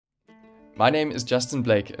My name is Justin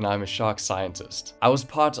Blake and I'm a shark scientist. I was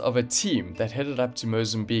part of a team that headed up to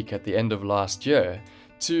Mozambique at the end of last year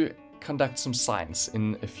to conduct some science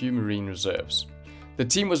in a few marine reserves. The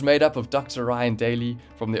team was made up of Dr. Ryan Daly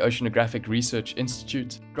from the Oceanographic Research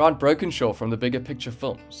Institute, Grant Brokenshaw from the Bigger Picture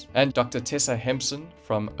Films, and Dr. Tessa Hempson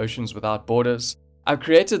from Oceans Without Borders. I've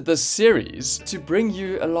created this series to bring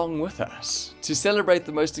you along with us, to celebrate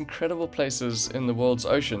the most incredible places in the world's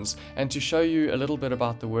oceans and to show you a little bit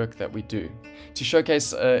about the work that we do. To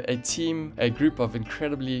showcase a team, a group of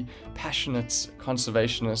incredibly passionate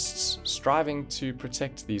conservationists striving to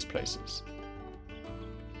protect these places.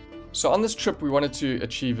 So on this trip, we wanted to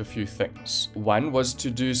achieve a few things. One was to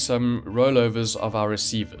do some rollovers of our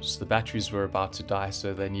receivers. The batteries were about to die,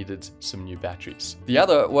 so they needed some new batteries. The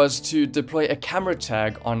other was to deploy a camera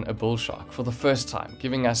tag on a bull shark for the first time,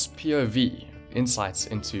 giving us POV, insights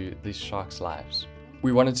into these sharks' lives.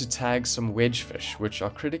 We wanted to tag some wedgefish, which are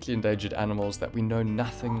critically endangered animals that we know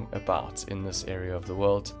nothing about in this area of the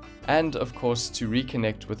world. And of course, to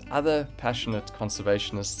reconnect with other passionate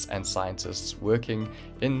conservationists and scientists working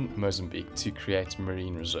in Mozambique to create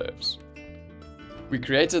marine reserves. We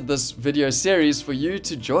created this video series for you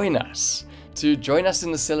to join us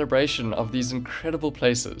in the celebration of these incredible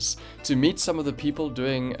places, to meet some of the people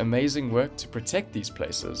doing amazing work to protect these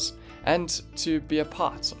places, and to be a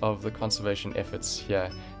part of the conservation efforts here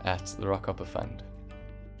at the RockHopper Fund.